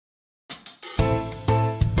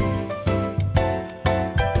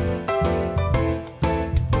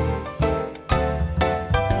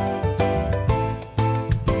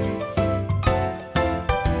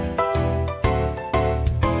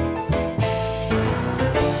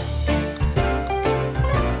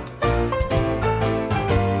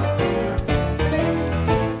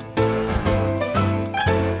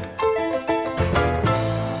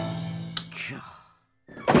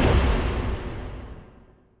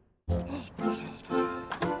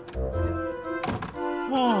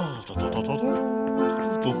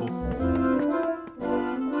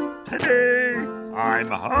Teddy,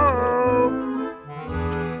 I'm home.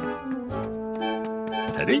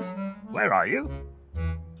 Teddy, where are you?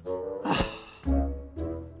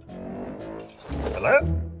 Hello?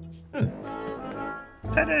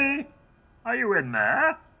 Teddy, are you in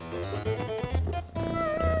there?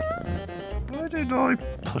 Where did I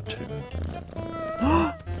put him?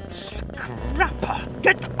 Scrapper!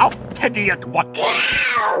 Get off Teddy at once!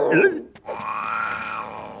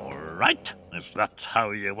 All right, if that's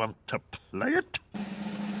how you want to play it.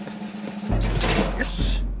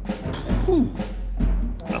 Yes. Ooh,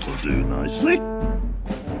 that'll do nicely.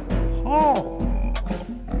 Oh.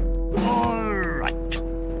 All right.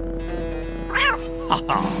 Ha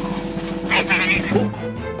ha.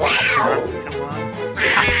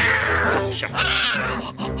 Come on.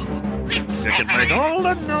 You can make all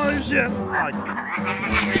the noise you like.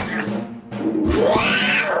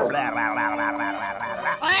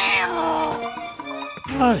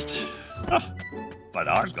 Right. But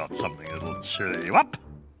I've got something that'll cheer you up.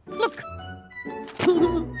 Look.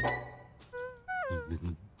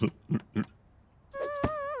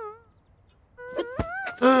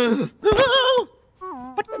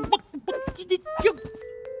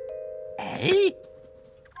 Hey?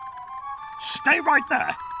 Stay right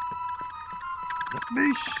there. Let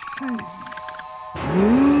me see.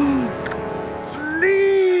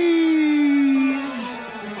 Fleas!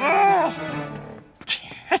 Oh!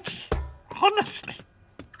 Teddy, honestly.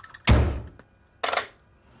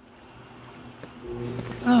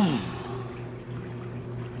 Oh.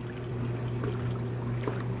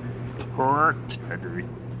 Poor Teddy.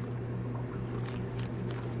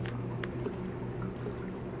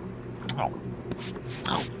 Oh.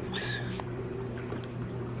 Oh.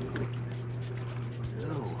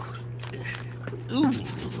 Ooh.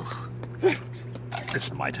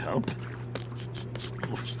 This might help.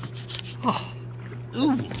 Oh.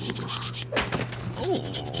 Ooh. Oh.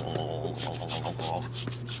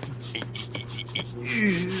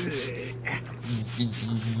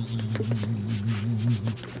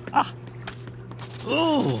 Ah.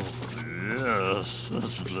 Oh. Yes,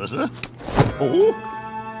 that's better. Oh.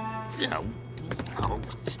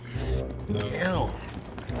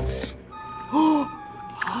 Oh.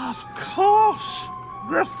 Of course.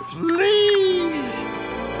 The fleas!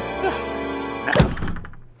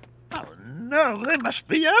 Oh no, they must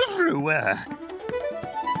be everywhere.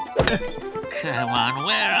 Come on,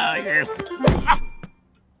 where are you?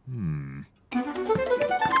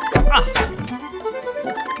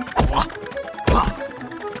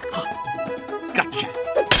 Gotcha.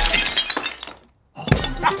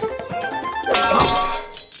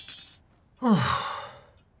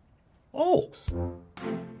 Oh.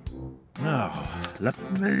 Now, let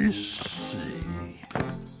me see.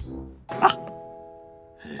 Ah,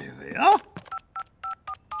 here we are.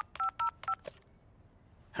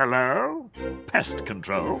 Hello, pest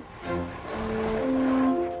control.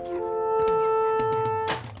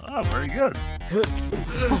 Oh, very good.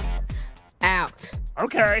 Out.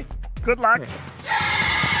 Okay, good luck.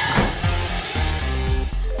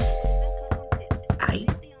 Hey,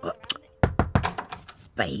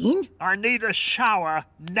 Bean? I need a shower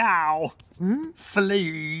now.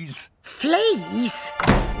 Fleas. Fleas?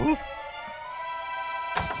 Ooh.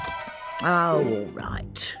 Oh, all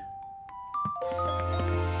right.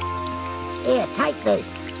 Here, take this.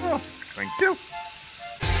 Oh, thank you.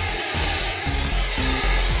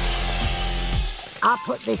 I'll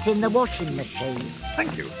put this in the washing machine.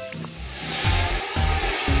 Thank you.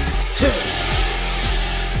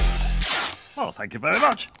 Oh, thank you very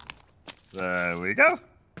much. There we go.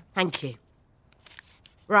 Thank you.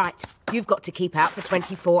 Right, you've got to keep out for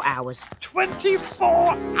 24 hours.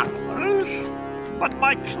 24 hours? But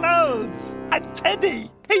my clothes and Teddy,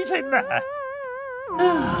 he's in there. Oh,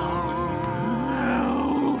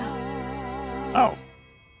 no. Oh.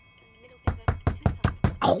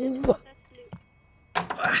 Oh!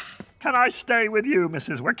 Can I stay with you,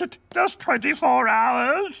 Mrs Wicket? Just 24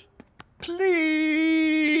 hours?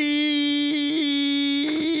 Please?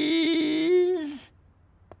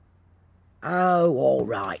 Oh, all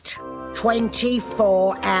right.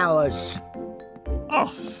 24 hours. Oh,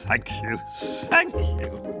 thank you. Thank you.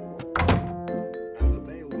 And the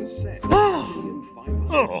bail was set at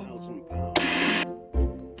 £500,000.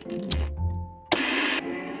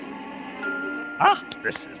 Ah,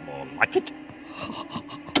 this is more like it.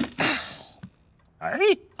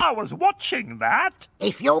 Hey, I was watching that.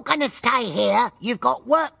 If you're going to stay here, you've got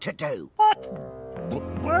work to do. What?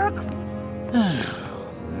 Work?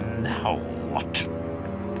 Now what?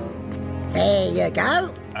 There you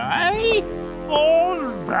go. Hey? All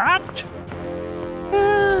that?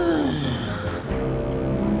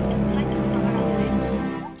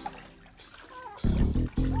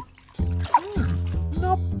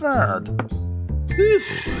 bad.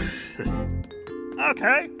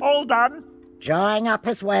 Okay, all done. Drying up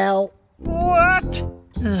as well. What?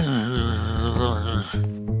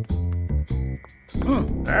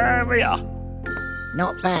 There we are.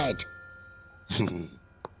 Not bad.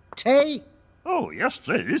 Tea? Oh, yes,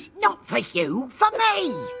 please. Not for you, for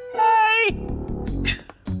me. Hey!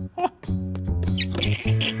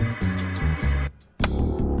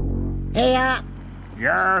 Here.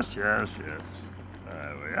 Yes, yes, yes.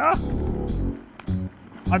 There we are.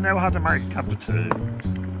 I know how to make a cup of tea.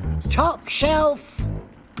 Top shelf.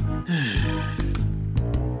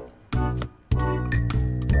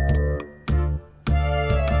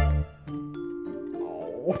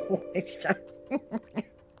 Oh,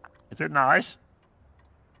 Is it nice?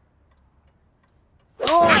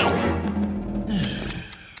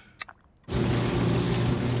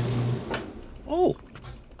 Oh.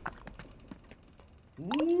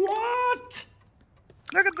 What?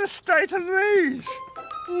 Look at the state of these.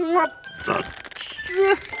 What the?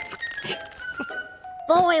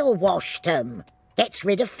 Boil washed them. Gets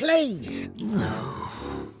rid of fleas.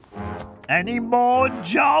 Any more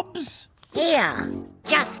jobs? Here,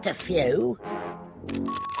 just a few.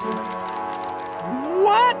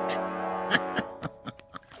 What?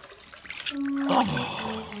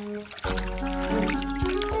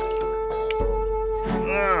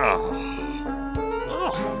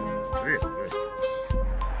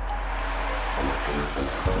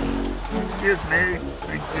 Excuse me.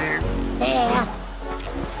 Thank you. There.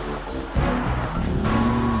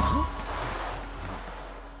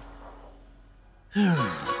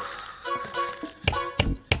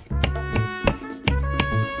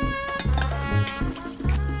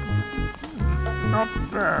 Not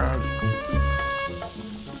bad.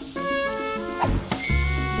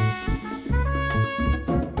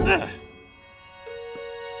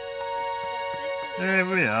 There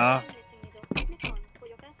we are.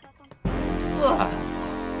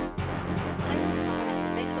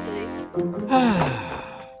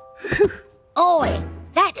 Oi,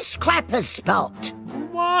 that's Scrapper's spot.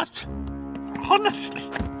 What?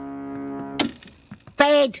 Honestly?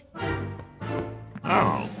 Bed.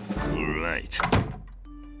 Oh, great.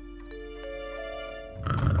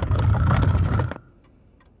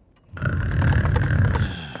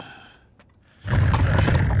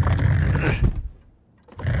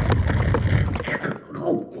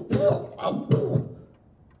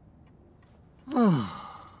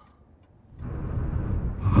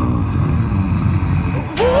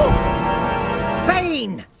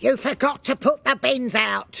 Bean, you forgot to put the bins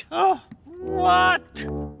out. Oh, what?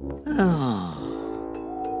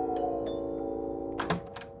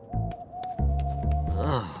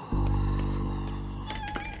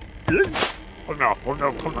 Oh no, oh no,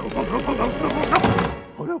 oh no, oh no, oh no, oh no, oh no,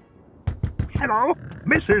 oh no. Hello,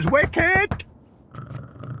 Mrs Wicket?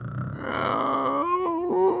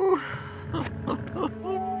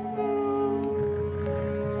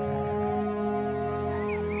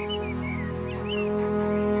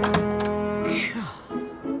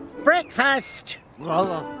 Breakfast.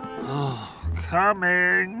 Oh,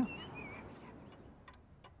 coming.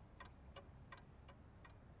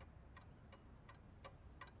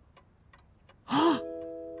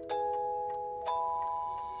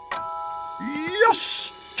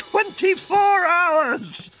 Yes! 24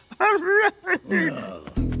 hours! Hooray!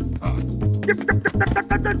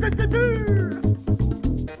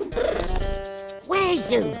 Where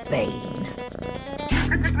you been?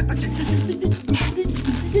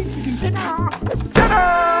 Ta-da!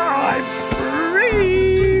 I'm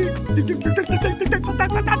free!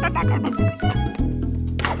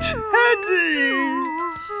 Teddy!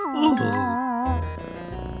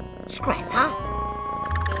 Scrapper?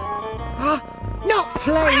 Not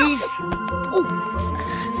fleas. Oh.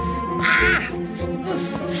 Ah.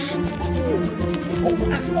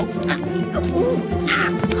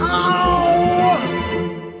 Oh.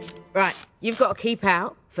 Right, you've got to keep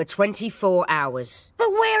out for 24 hours. But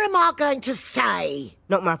where am I going to stay?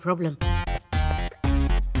 Not my problem.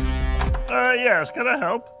 Yes, can I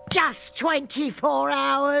help? Just 24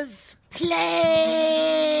 hours, please.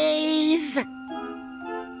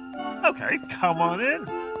 Okay, come on in.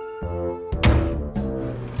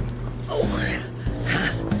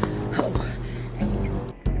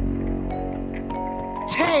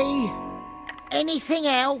 Tea? Anything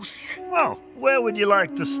else? Well, where would you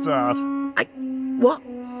like to start? What?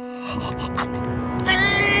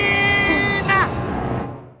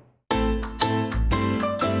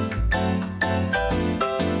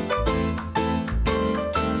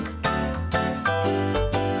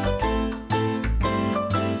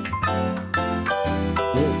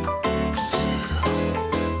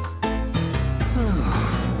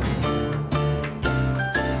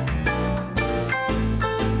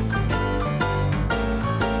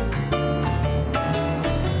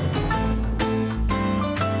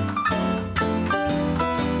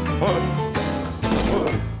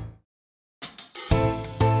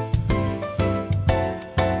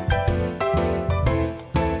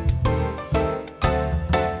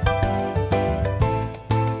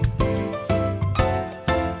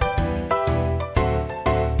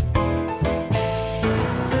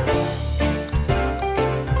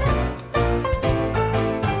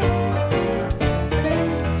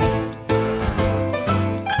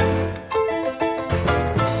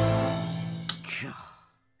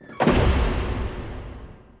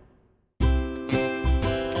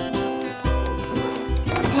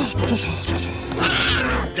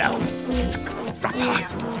 Down, scrapper.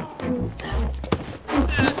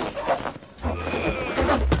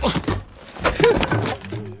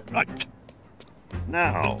 Right.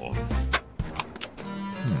 Now.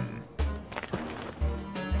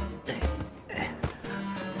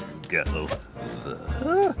 Go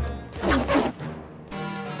there.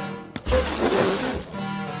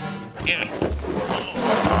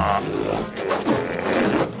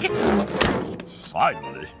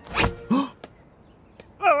 Finally.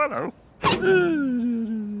 Oh, hello. Oh,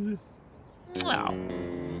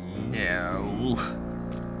 no.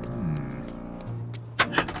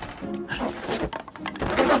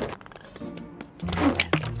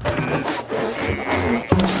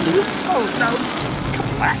 Oh, no.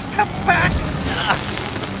 Come back, come back.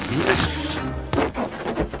 Yes.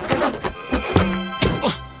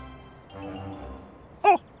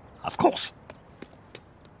 Oh, of course.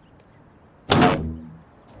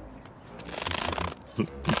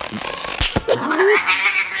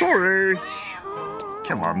 Sorry.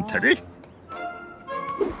 Come on, Teddy.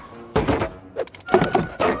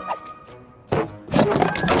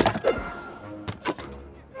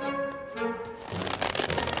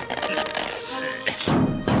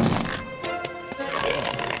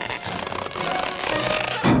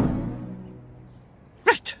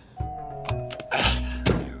 Right.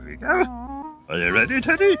 Here we go. Are you ready,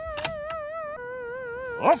 Teddy?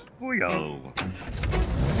 Off we go.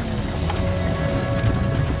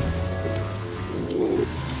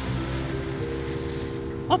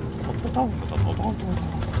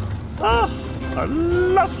 Ah, a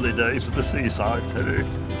lovely day for the seaside, Teddy.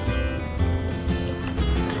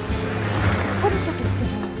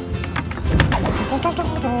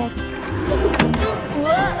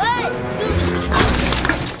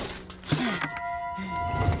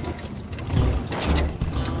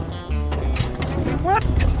 What?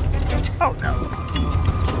 Oh no.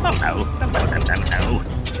 Oh no. No, no, no, no, no.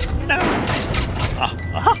 No.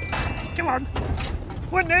 Come on.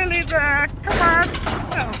 We're nearly there. Come on.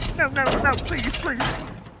 No, no, no, no, please, please.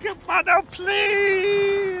 Come on, oh,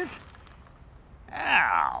 please.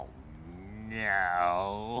 Oh,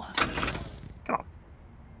 no. Come on.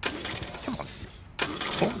 Come on.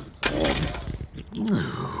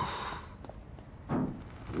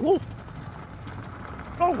 Oh.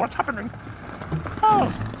 Oh, what's happening?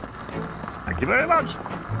 Oh. Thank you very much.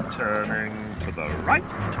 Turning to the right.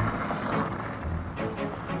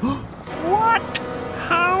 What?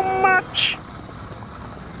 How much?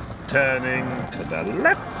 Turning to the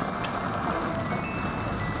left.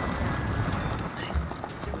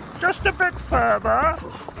 Just a bit further.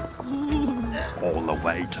 All the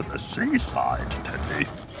way to the seaside, Teddy.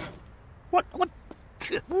 What?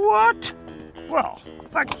 What? Well,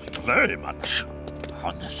 thank you very much.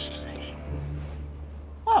 Honestly.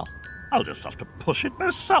 Well, I'll just have to push it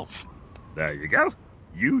myself. There you go.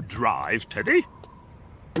 You drive, Teddy.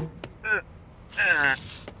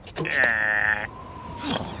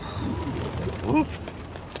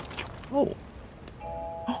 Oh.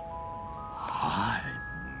 I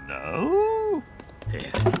know.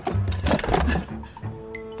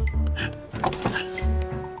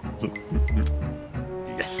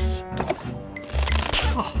 Yes.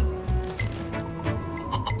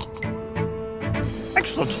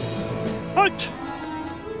 Excellent. Right.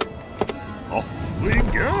 Off we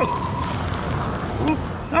go.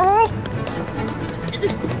 Hello.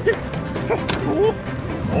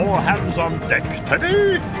 All hands on deck,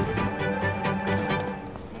 Teddy.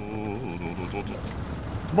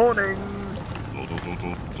 Morning.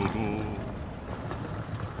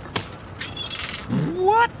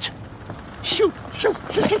 What? Shoot, shoot,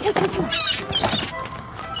 shoot, shoot, shoot, shoot, shoot.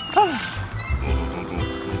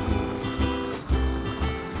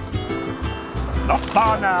 Not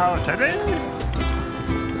far now, Teddy.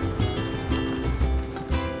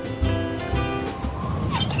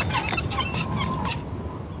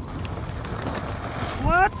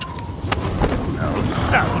 What? No,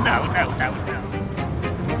 no, no, no, no, no.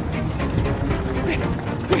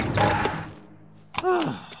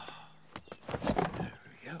 There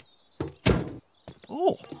we go.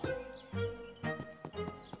 Oh.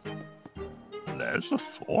 There's a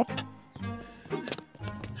thought.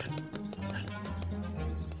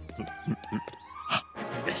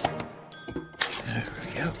 Yes. There we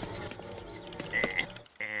go.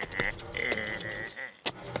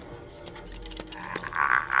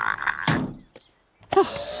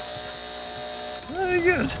 Very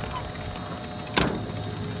good.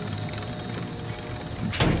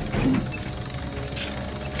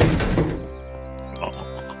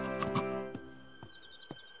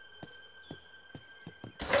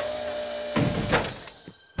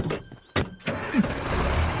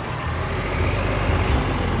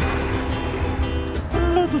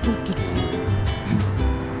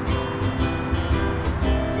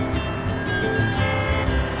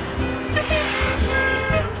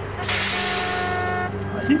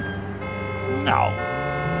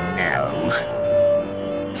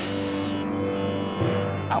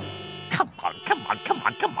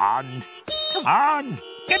 on! Come on!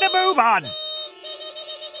 Get a move on!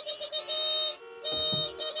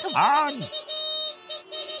 Come on!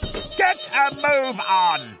 Get a move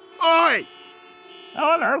on! Oi!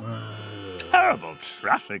 Oh, hello. Terrible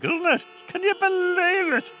traffic, isn't it? Can you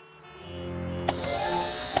believe it?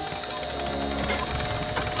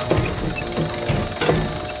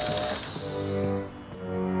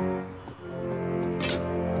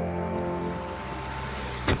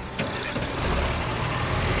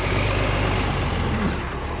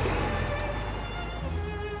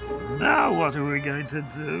 Now what are we going to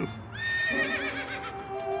do?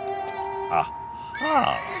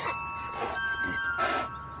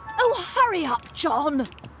 Oh, hurry up, John.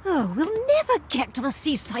 Oh, we'll never get to the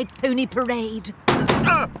seaside pony parade.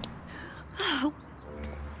 Oh.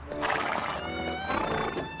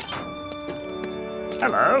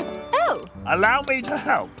 Hello. Oh, Allow me to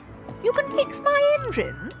help. you can fix my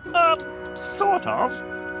engine? Sort of.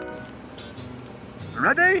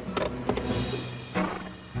 Ready?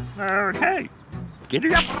 Okay.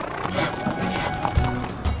 Giddy up.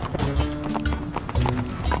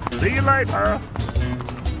 See you later.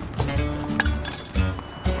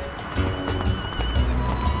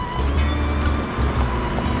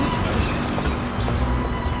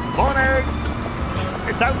 Morning.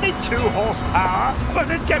 It's only 2 horsepower,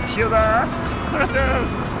 but it gets you there.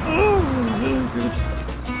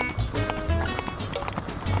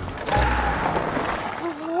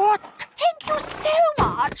 What? Thank you so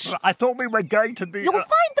much. I thought we were going to be... You'll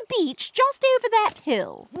find the beach just over that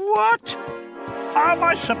hill. What? How am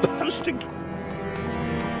I supposed to...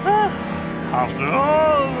 After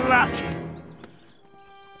all that...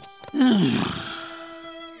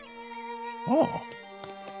 Oh.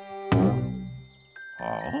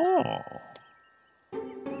 Oh.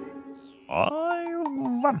 I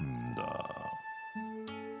wonder...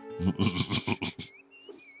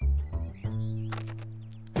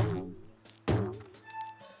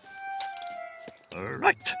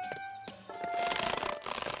 Right.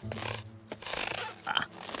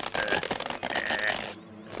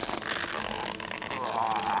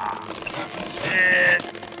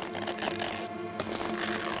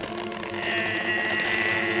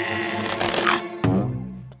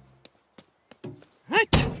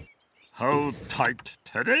 Right. Hold tight,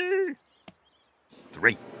 Teddy.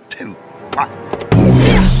 3, 2, 1.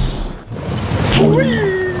 Yes!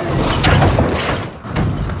 Whee!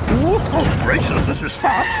 Oh, gracious, this is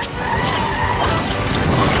fast.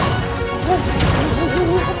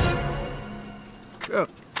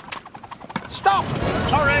 Stop!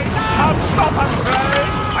 Sorry, can't stop, I'm afraid.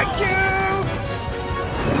 Thank you.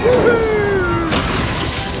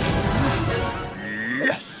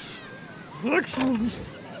 Yes. Excellent.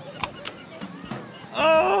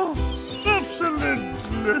 Oh, absolute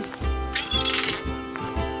bliss.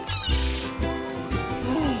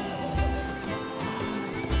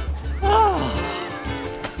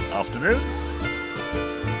 Afternoon.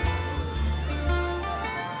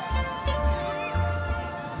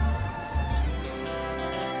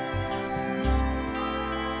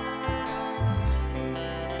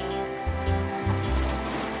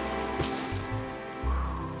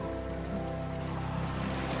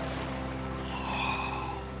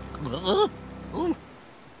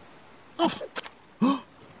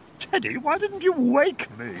 Teddy, why didn't you wake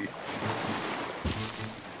me?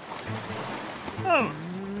 Oh,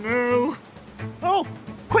 no. Oh,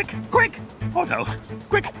 quick, quick. Oh, no.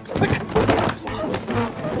 Quick, quick.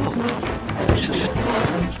 Jesus.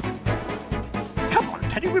 Come on,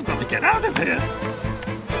 Teddy, we've got to get out of here.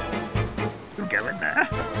 You go in there.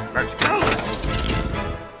 Let's go.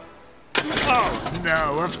 Oh,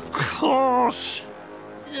 no, of course.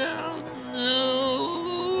 Oh,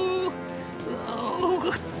 no.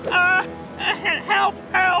 Oh. Help,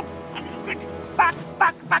 help. Back,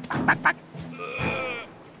 back, back, back, back, back.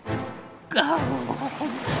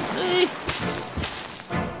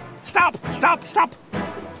 Stop, stop, stop.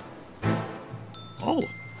 Oh,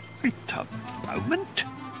 wait a moment.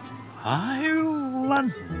 I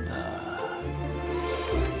wonder.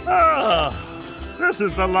 Ah, this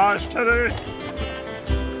is the life, Teddy.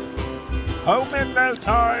 Home in no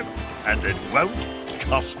time, and it won't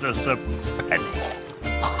cost us a penny.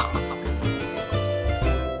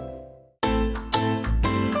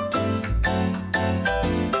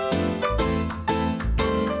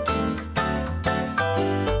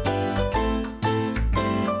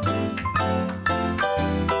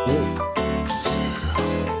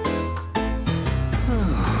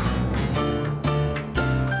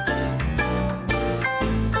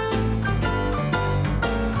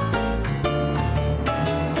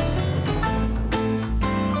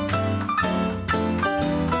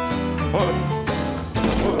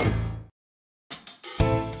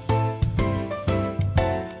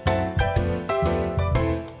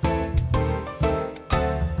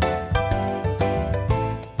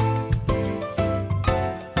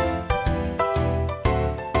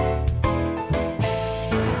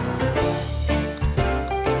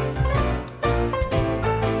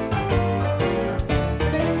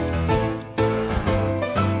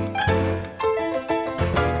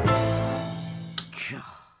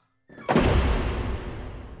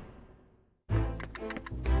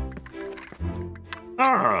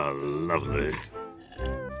 Ah, lovely.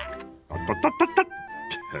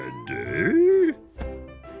 Teddy.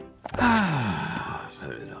 Ah,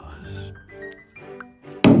 very nice.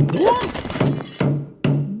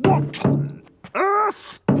 What on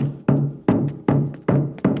earth?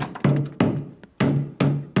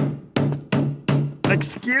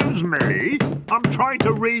 Excuse me, I'm trying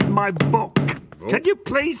to read my book. Oh. Can you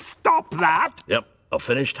please stop that? Yep, I've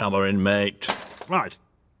finished hammering, mate. Right,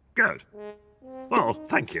 good. Well,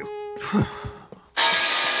 thank you. What?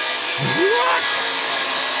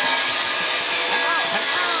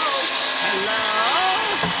 Hello?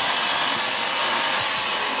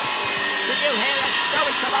 Did you hear that? No,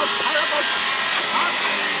 it's the most terrible...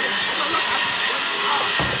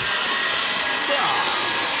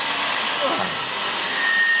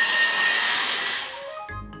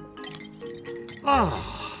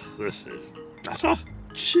 Ah, this is better.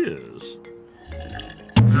 Cheers.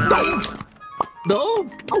 No! No!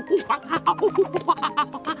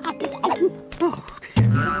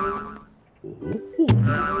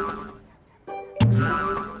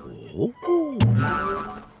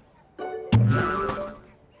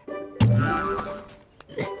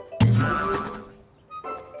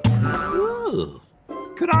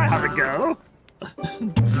 Could I have a go?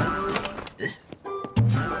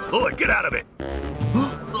 Oi, get out of it!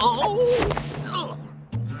 Oh!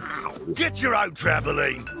 Get your own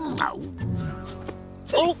trampoline! Oh!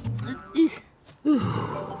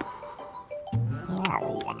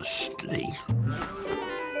 Oh, honestly.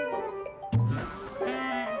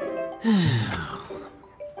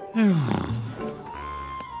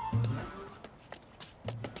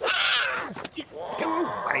 Go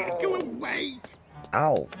away! Go away!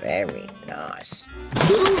 Oh, very nice.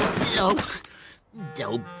 No!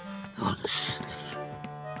 Don't. Honestly.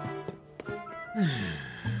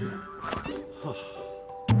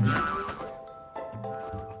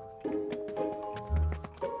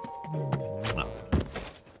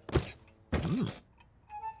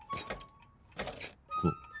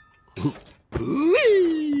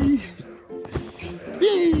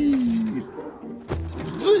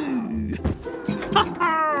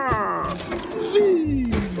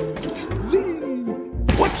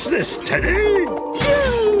 What's this, Teddy?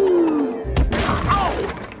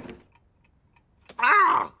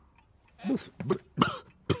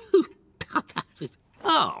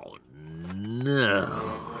 Oh, no.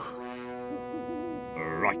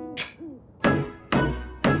 Right.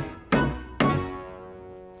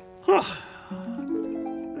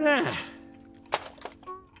 There.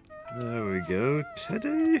 There we go,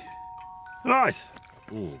 Teddy. Right.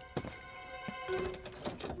 Ooh.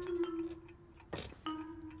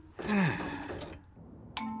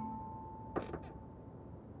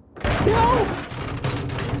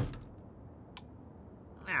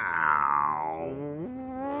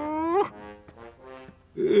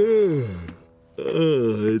 Oh,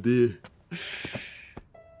 dear.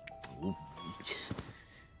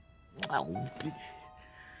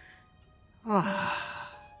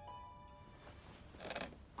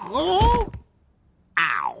 Oh!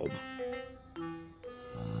 Ow!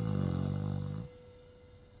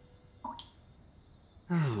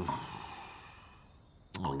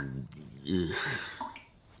 Oh, dear.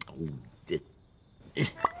 Oh, dear.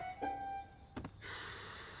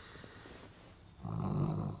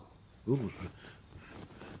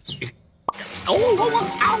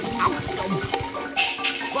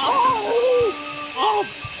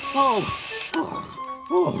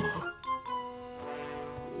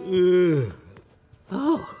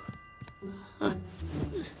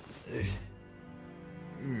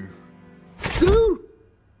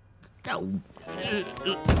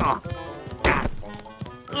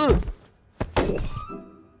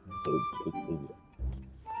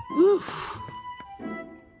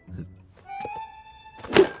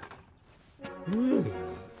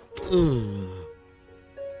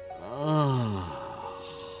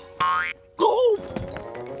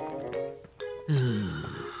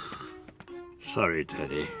 Sorry,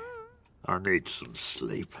 Teddy. I need some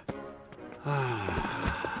sleep. No!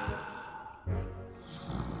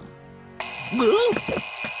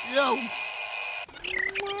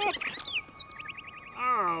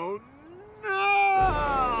 Oh, no!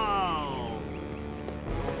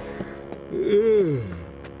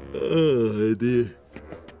 Oh, dear.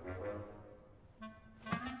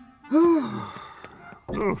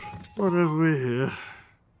 Oh, what have we here?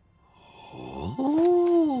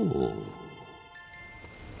 Oh.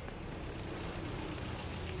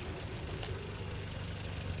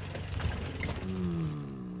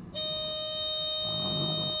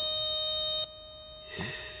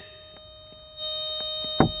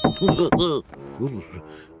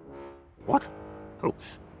 What? Oh.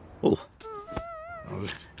 Oh.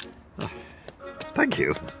 Thank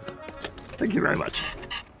you. Thank you very much.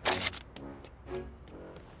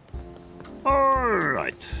 All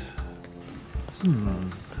right. Let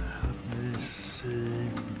me see.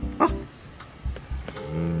 Ah.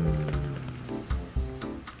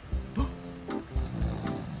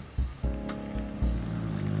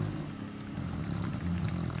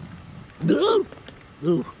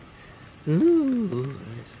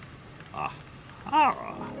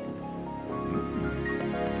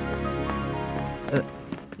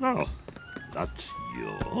 No, that's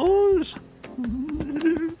yours.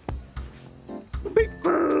 Beep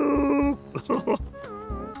boop.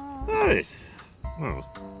 Right. Oh.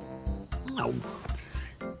 Oh.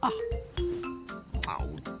 Ah. Oh.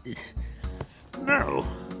 No.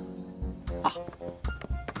 Ah.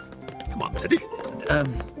 Come on, Teddy.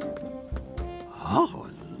 Oh,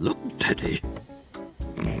 look, Teddy.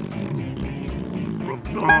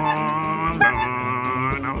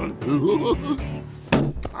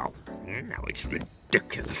 Oh, now it's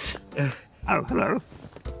ridiculous. Oh, hello.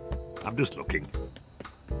 I'm just looking.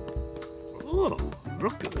 Oh,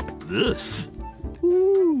 look at this.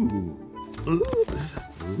 Ooh. Ooh.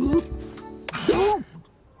 Ooh. Oh.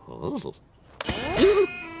 Oh.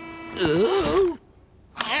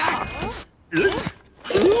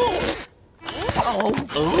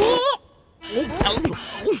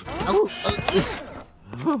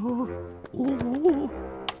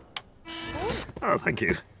 Oh, thank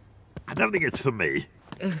you. I don't think it's for me.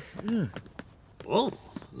 Oh,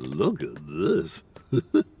 look at this.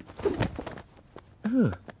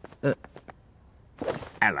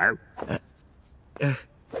 Hello.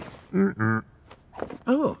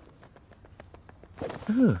 Oh.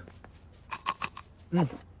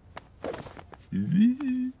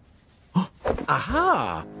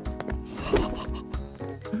 Aha!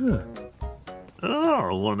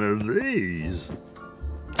 Oh, one of these.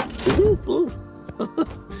 Oh.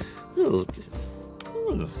 Oh.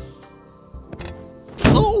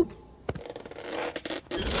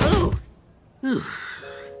 Oh. Oh.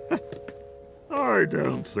 I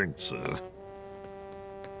don't think so.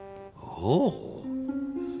 Oh.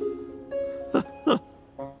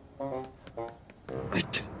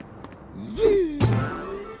 Right.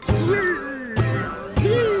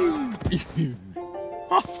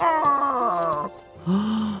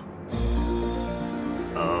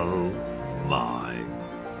 Oh my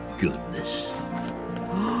goodness.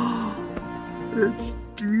 It's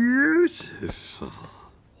beautiful.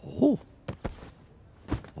 Oh.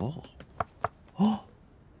 Oh. Oh.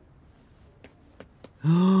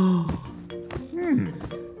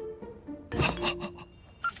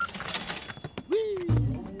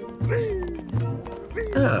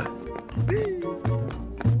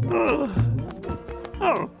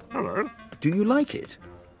 Oh, hello. Do you like it?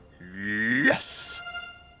 Yes.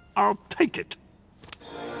 I'll take it.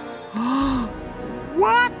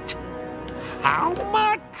 What? How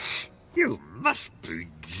much? You must be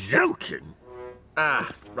joking. Ah,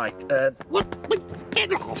 right. What?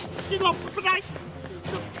 Get off! Get off! But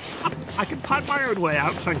I can find my own way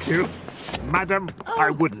out, thank you. Madam, I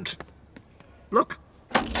wouldn't. Look.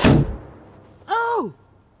 Oh!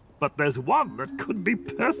 But there's one that could be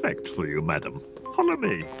perfect for you, madam. Follow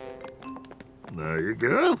me. There you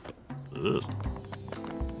go.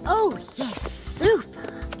 Oh, yes,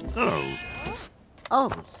 super. Oh.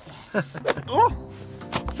 Oh, yes. Oh.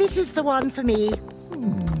 This is the one for me.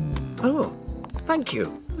 Oh, thank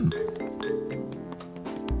you.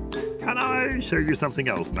 Can I show you something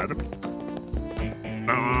else, madam?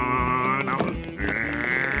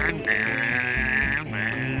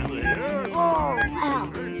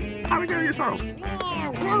 Have a go yourself.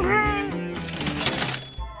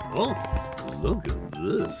 Oh, look at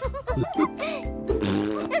this.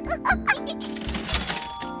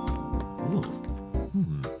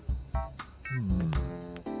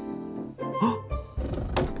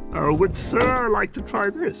 Oh, would Sir like to try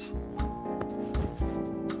this?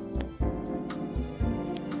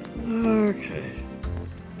 Okay.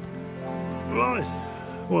 Right.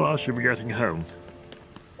 Well, I should be getting home.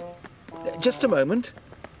 Just a moment.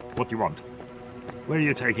 What do you want? Where are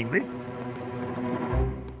you taking me?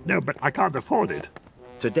 No, but I can't afford it.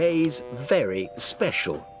 Today's very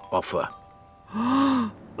special offer.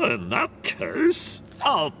 In that case,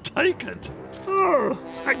 I'll take it. Oh,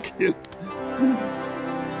 thank you.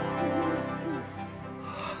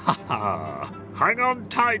 Ha ha! Hang on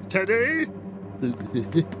tight, Teddy.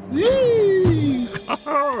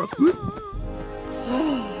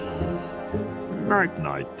 Night,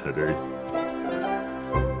 night, Teddy.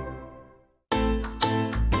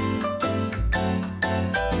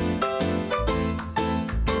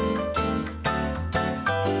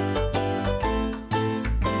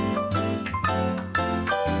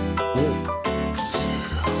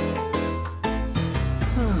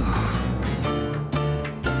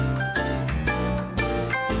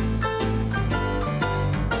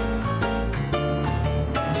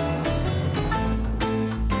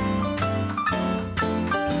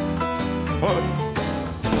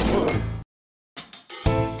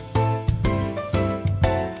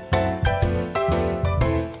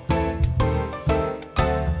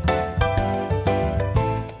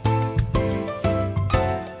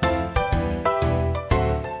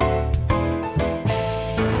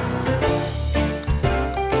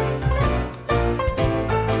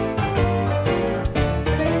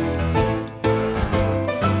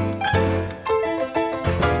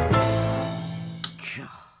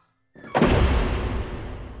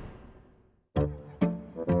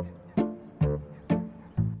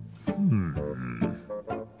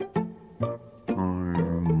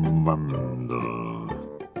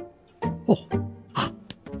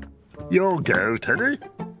 Your go, Teddy.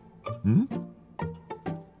 Hmm?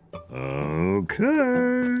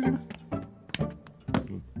 Okay.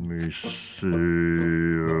 Let me see.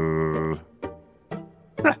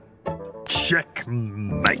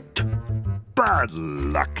 Checkmate. Bad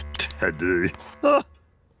luck, Teddy.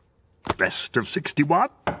 Best of 61?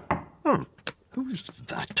 Oh, who's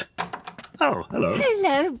that? Oh, hello.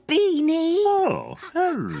 Hello, Beanie. Oh,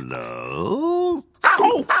 hello.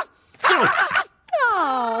 Oh!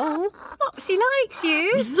 Oh, Mopsy likes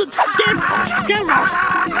you. Get off! Get off!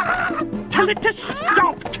 Tell it to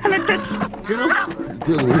stop! Tell it to stop!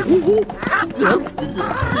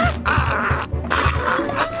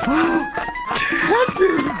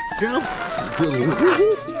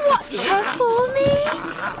 Watch her for me.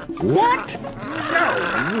 What?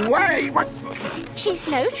 No way! What? She's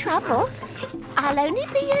no trouble. I'll only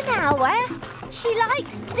be an hour. She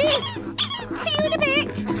likes this. See you in a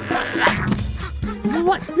bit.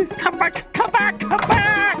 What? Come back! Come back! Come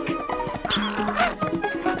back!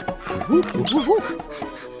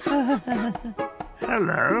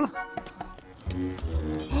 Hello.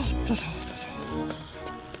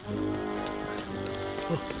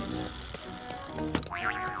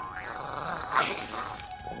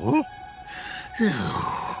 Oh.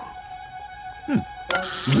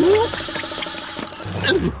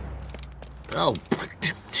 Oh.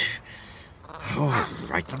 All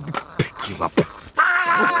right, let me pick you up.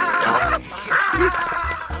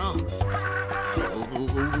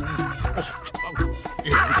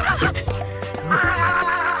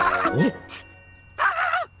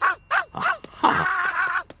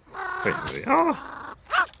 There we are.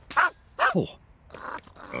 Oh.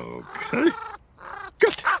 Okay.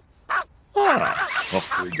 Good.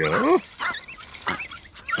 Off we go.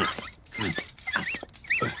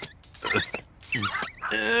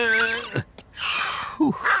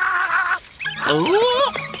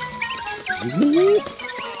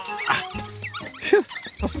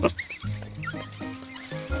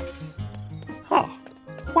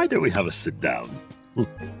 Why don't we have a sit down?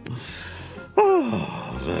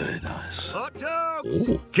 Oh, very nice. Hot dogs!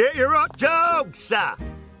 Oh. Get your hot dogs, sir!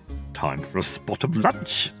 Time for a spot of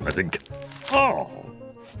lunch, I think. Oh,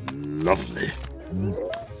 lovely.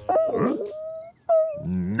 Huh?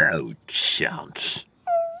 No chance.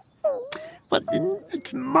 But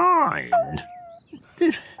it's mine.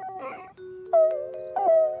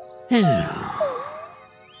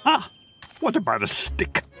 What about a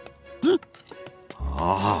stick? Look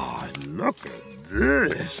at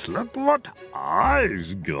this. Look what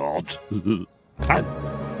I've got. And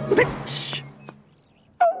fetch.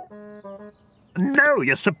 No,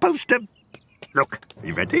 you're supposed to... Look,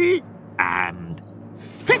 you ready? And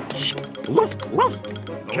fetch. Woof, woof.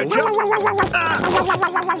 Catch up.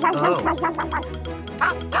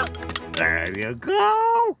 There you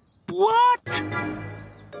go. What?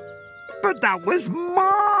 But that was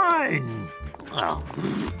mine.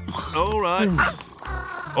 All right.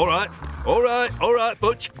 All right,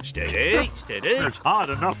 Butch. Steady, steady. It's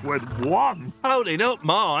hard enough with one. Holding up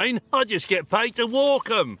mine. I just get paid to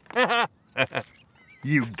walk 'em.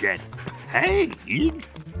 You get paid?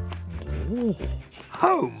 Oh.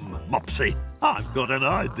 Home, Mopsy. I've got an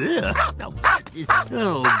idea.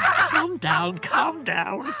 Oh, calm down, calm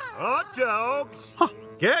down. Hot dogs.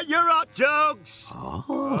 Get your hot dogs. Oh.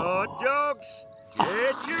 Hot dogs.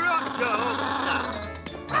 Get your hot dogs.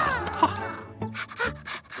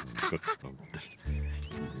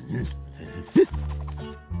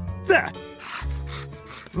 There.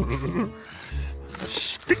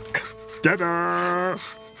 Stick. Ta-da!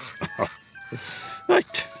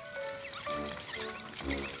 Right.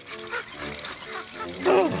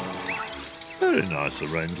 Oh, very nice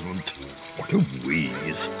arrangement. What a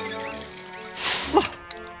wheeze. Oh,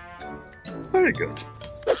 very good.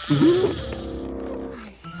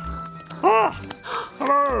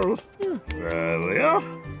 Hello. There we are.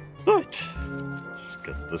 Right. Let's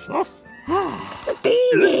get this off.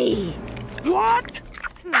 Beanie! What?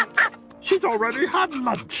 She's already had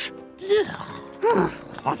lunch.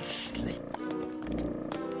 Honestly.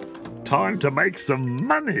 Time to make some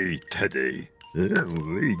money, Teddy. There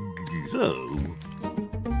we go.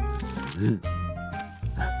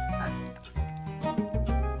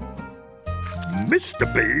 Mr.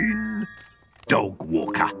 Bean, dog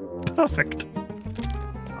walker. Perfect.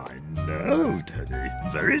 I know, Teddy.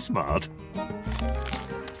 Very smart.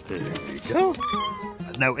 There we go.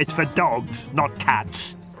 No, it's for dogs, not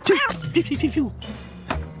cats.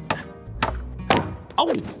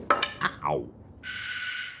 Oh! Ow!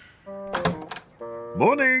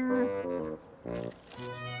 Morning!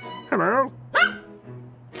 Hello!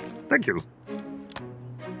 Thank you.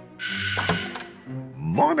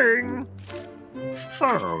 Morning.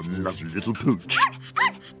 Oh, lovely little pooch.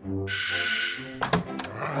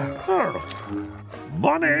 Oh,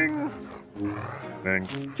 morning.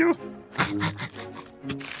 Thank you.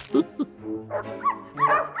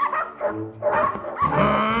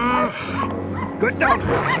 Good dog,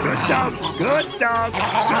 good dog, good dog,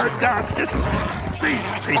 good dog.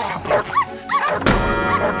 Please, please, come on.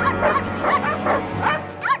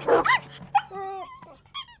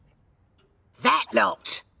 That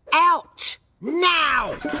lot! Out!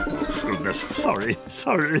 Now! Goodness, sorry.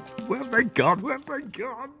 Where have they gone? Come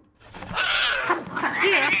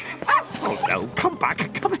here. Oh, no, come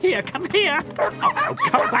back. Come here. Oh, no,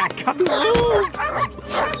 come back.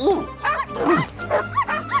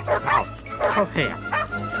 Now, come here.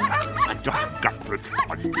 I just got this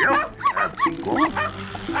on you.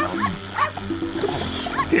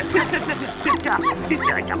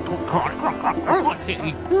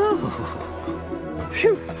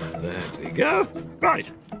 Phew, there we go. Right,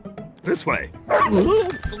 this way.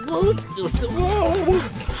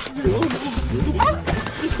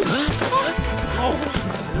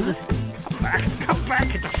 Come back.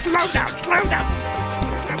 Slow down. Slow down.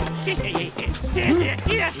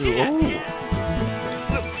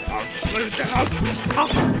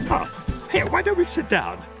 Here, why don't we sit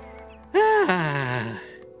down?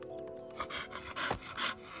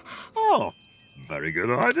 Oh, very good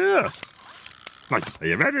idea. Right, are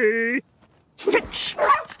you ready? Fitch!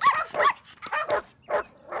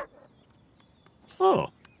 Oh.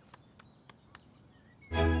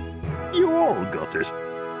 You all got it.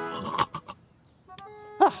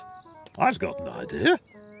 I've got an idea.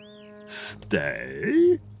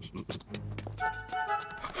 Stay.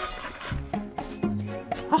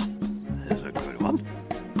 There's a good one.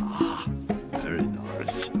 Very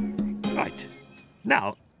nice. Right.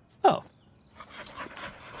 Now,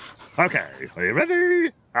 okay, are you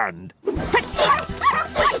ready? And fetch!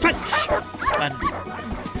 And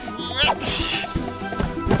fetch!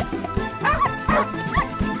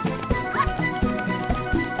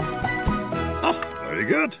 Very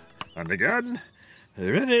good. And again. Are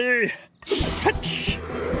you ready? Fetch!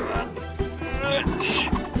 And fetch!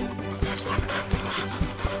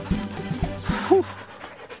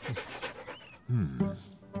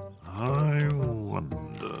 I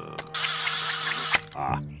wonder...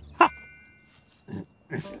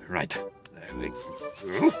 Right. There we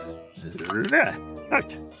go. There.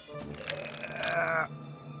 Out.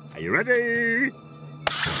 Are you ready?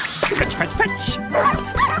 Fetch!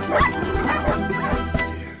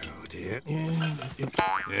 Oh dear.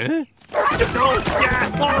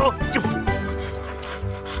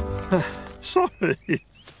 Sorry.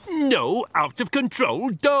 No out-of-control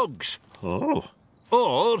dogs. Oh.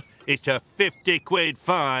 Or it's a 50 quid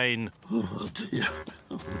fine. Oh dear.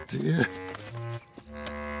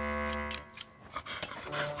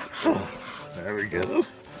 Oh, there we go.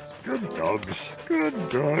 Good dogs.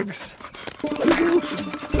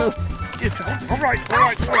 It's all right.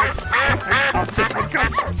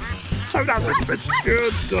 Slow down a little bit.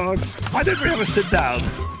 Good dog. Why don't we ever sit down?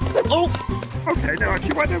 Oh, okay. Now,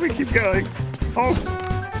 actually, why don't we keep going? Oh.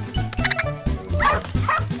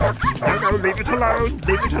 No, leave it alone.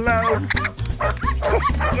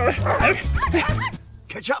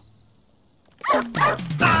 Catch up.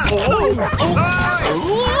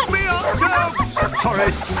 Me up, dogs!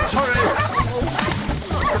 Sorry. Stop.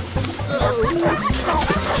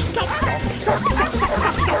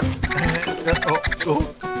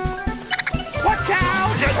 Watch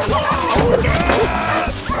out!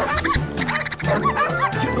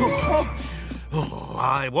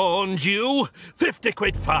 I warned you. 50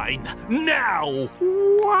 quid fine. Now.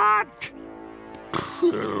 What?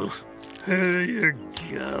 Here you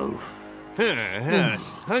go.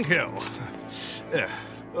 Thank you.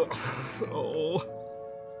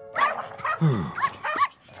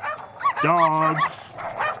 Dogs,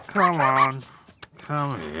 come on.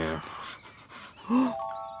 Come here.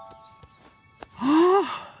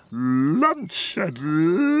 Lunch at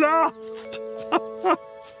last.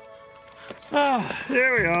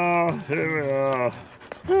 Here we are.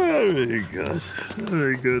 Very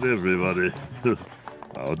good, everybody.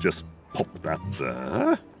 I'll just pop that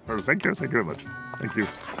there. Oh, thank you very much. Thank you.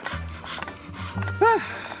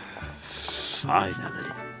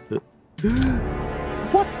 Finally.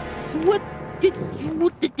 What did...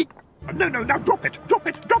 No, now drop it.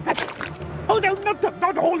 Oh, no,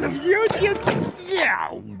 not all of you.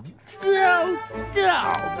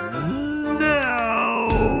 No.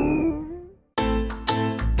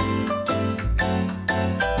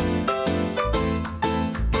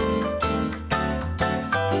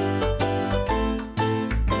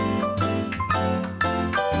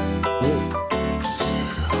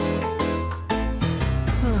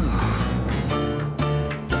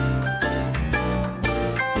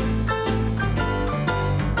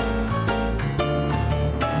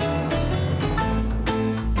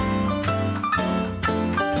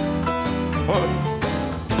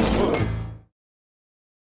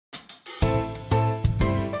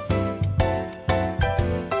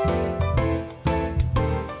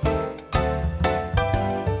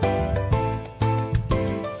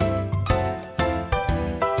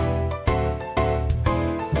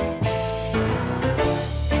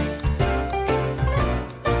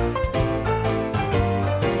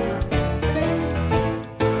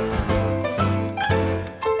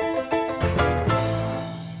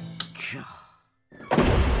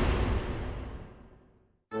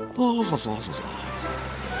 Oh,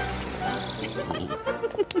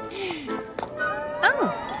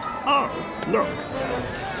 look.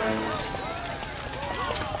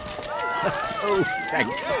 Oh, thank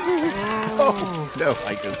you. Oh, no,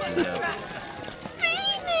 I don't know.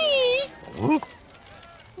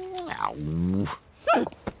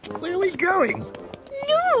 Where are we going?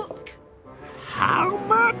 Look! How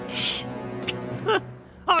much?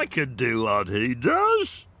 I can do what he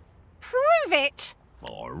does. Prove it!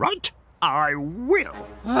 All right, I will.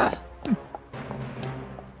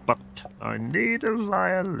 But I need a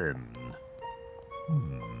violin.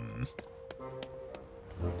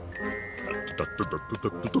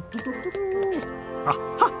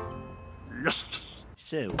 Aha! Yes.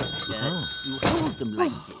 So, you hold them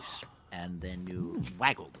like this, and then you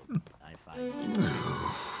waggle them, I find.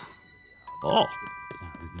 Oh.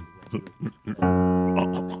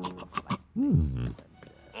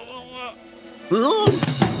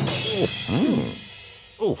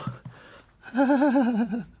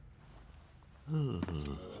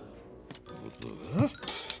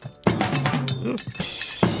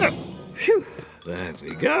 Phew. There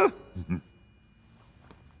we go.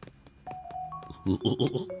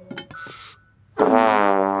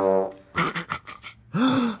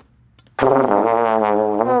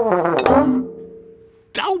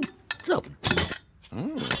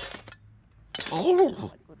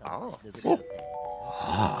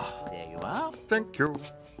 There you are. Thank you.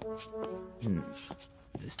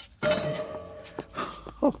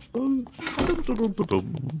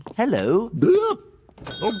 Hello.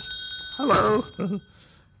 Oh, hello.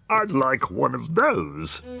 I'd like one of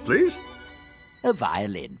those, please. A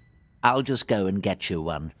violin. I'll just go and get you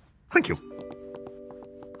one. Thank you.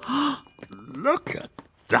 Look at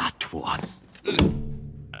that one.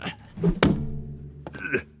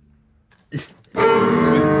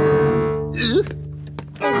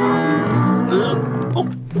 Oh,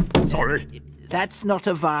 sorry. That's not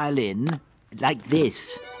a violin. Like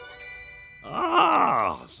this.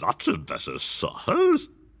 Ah, that's a better size.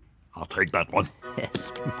 I'll take that one.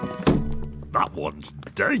 Yes. That one's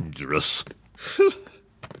dangerous.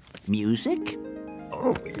 Music?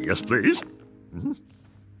 Oh, yes, please.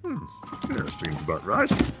 Yeah, seems about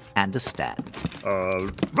right. And a stand.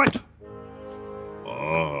 Right.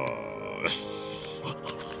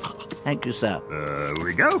 Thank you, sir. There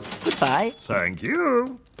we go. Goodbye. Thank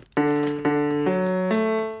you.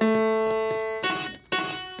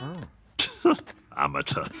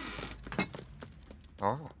 Amateur.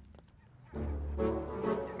 Oh.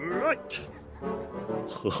 Right.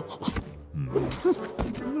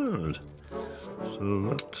 Good. So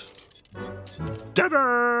that.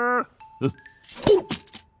 Ta-da!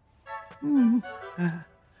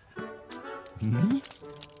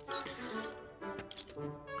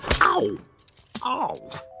 Ow! Ow!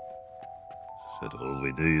 Said all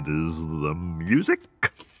we need is the music.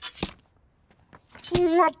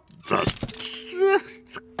 What the?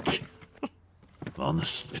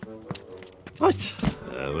 Honestly. Right,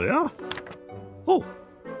 there we are. Oh,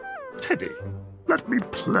 Teddy, let me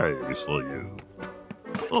play for you.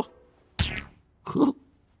 Oh.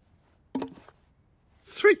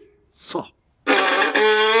 3, 4.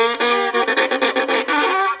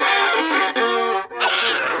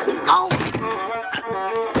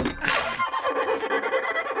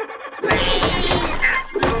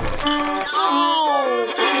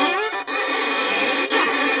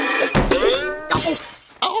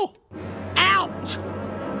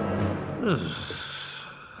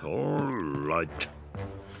 All right.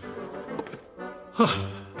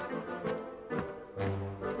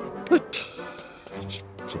 But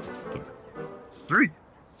 3,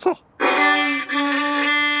 4. Oi!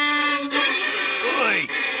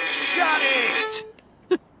 Shut it!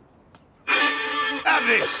 Have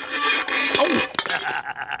this! Oh!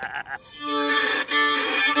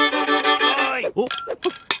 Oi! Oh.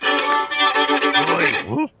 Oi!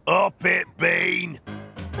 Oh. Up it, Bean!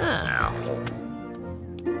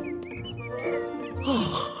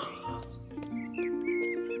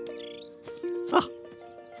 Ah,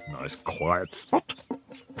 nice quiet spot.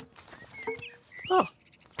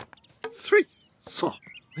 3, 4.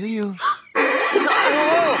 Will you?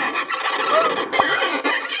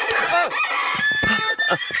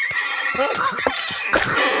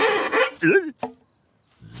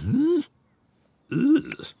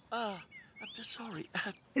 I'm sorry.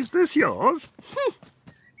 Is this yours?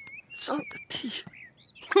 Sorry, the tea.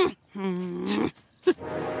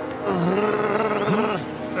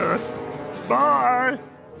 Bye.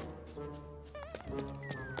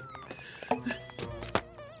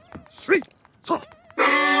 3, 4.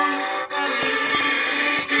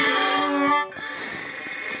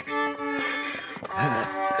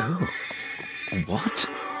 What?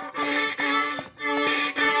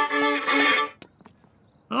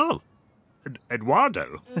 Oh,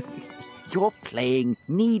 Eduardo. Your playing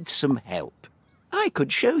needs some help. I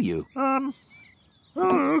could show you. Oh,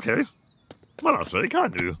 okay. Well, that's very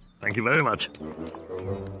kind of you. Thank you very much.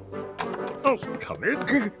 Oh, come in.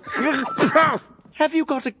 Have you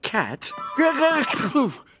got a cat?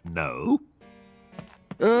 No.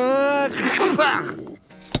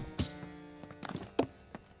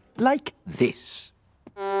 Like this.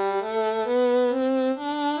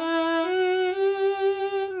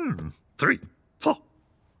 3, 4.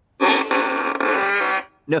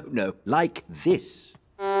 No, like this.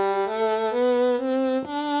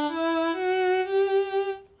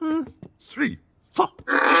 3, 4.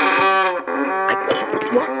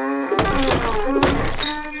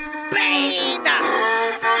 Bean!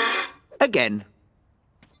 Again.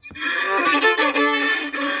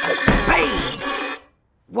 Bean!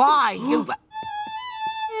 Why, you...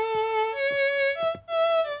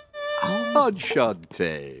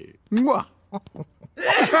 Enchante. Mwah.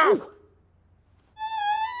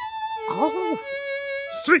 Oh,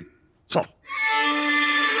 3, 4.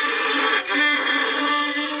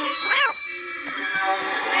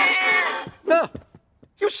 No,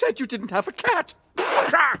 you said you didn't have a cat.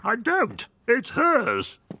 I don't. It's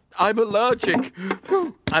hers. I'm allergic.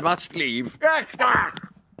 I must leave.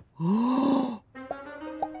 Oh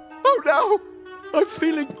no! I'm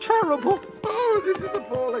feeling terrible. Oh, this is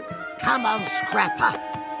appalling. come on, Scrapper.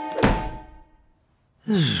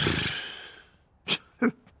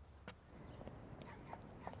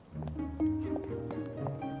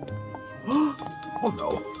 Oh,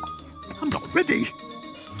 no. I'm not ready.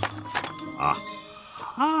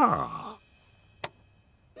 Aha.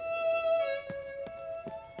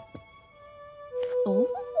 Oh.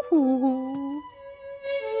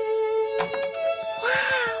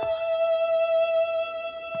 Wow.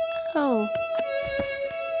 Oh.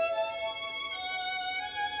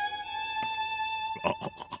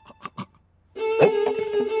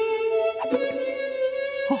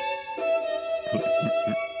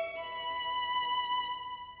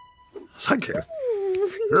 Thank you.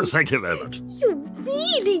 Thank you very much. You're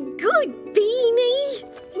really good, Beanie.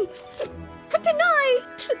 For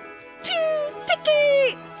tonight, 2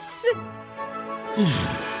 tickets.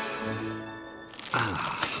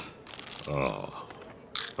 Oh,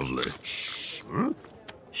 lovely.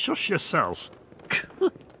 Shush yourself.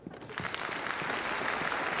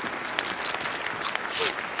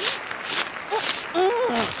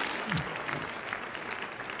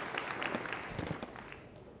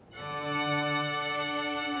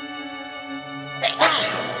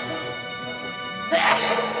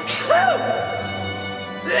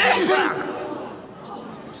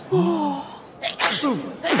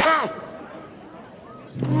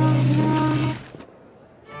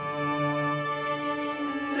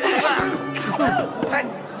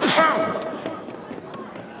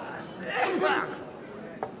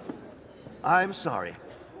 I'm sorry.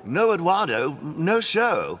 No Eduardo, no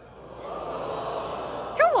show.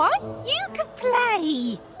 Go on, you can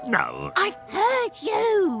play. No. I've heard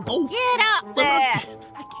you. Oh. Get up there.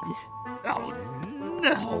 Oh,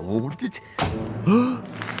 no. Oh, dear.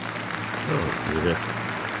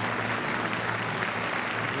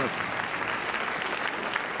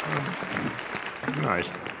 Right.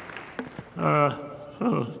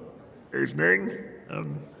 Evening.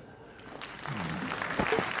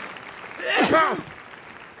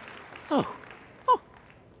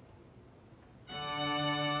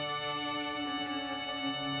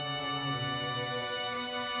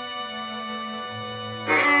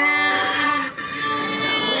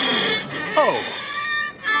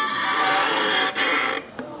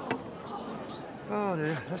 Oh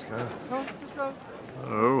dear, let's go. Come on, let's go.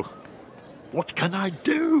 Oh, what can I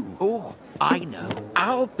do? Oh, I know.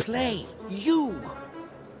 I'll play. You.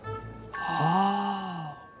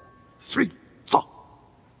 3, 4.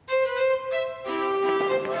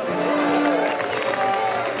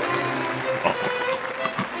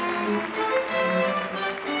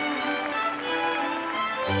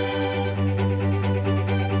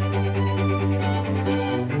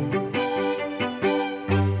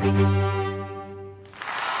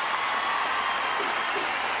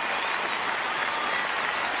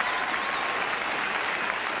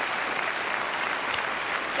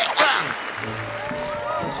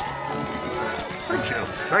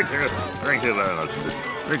 Thank you. Thank you very much.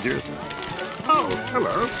 Thank you. Oh,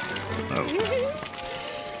 hello.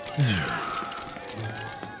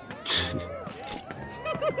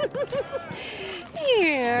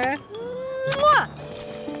 Here. Mwah.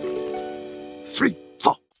 3,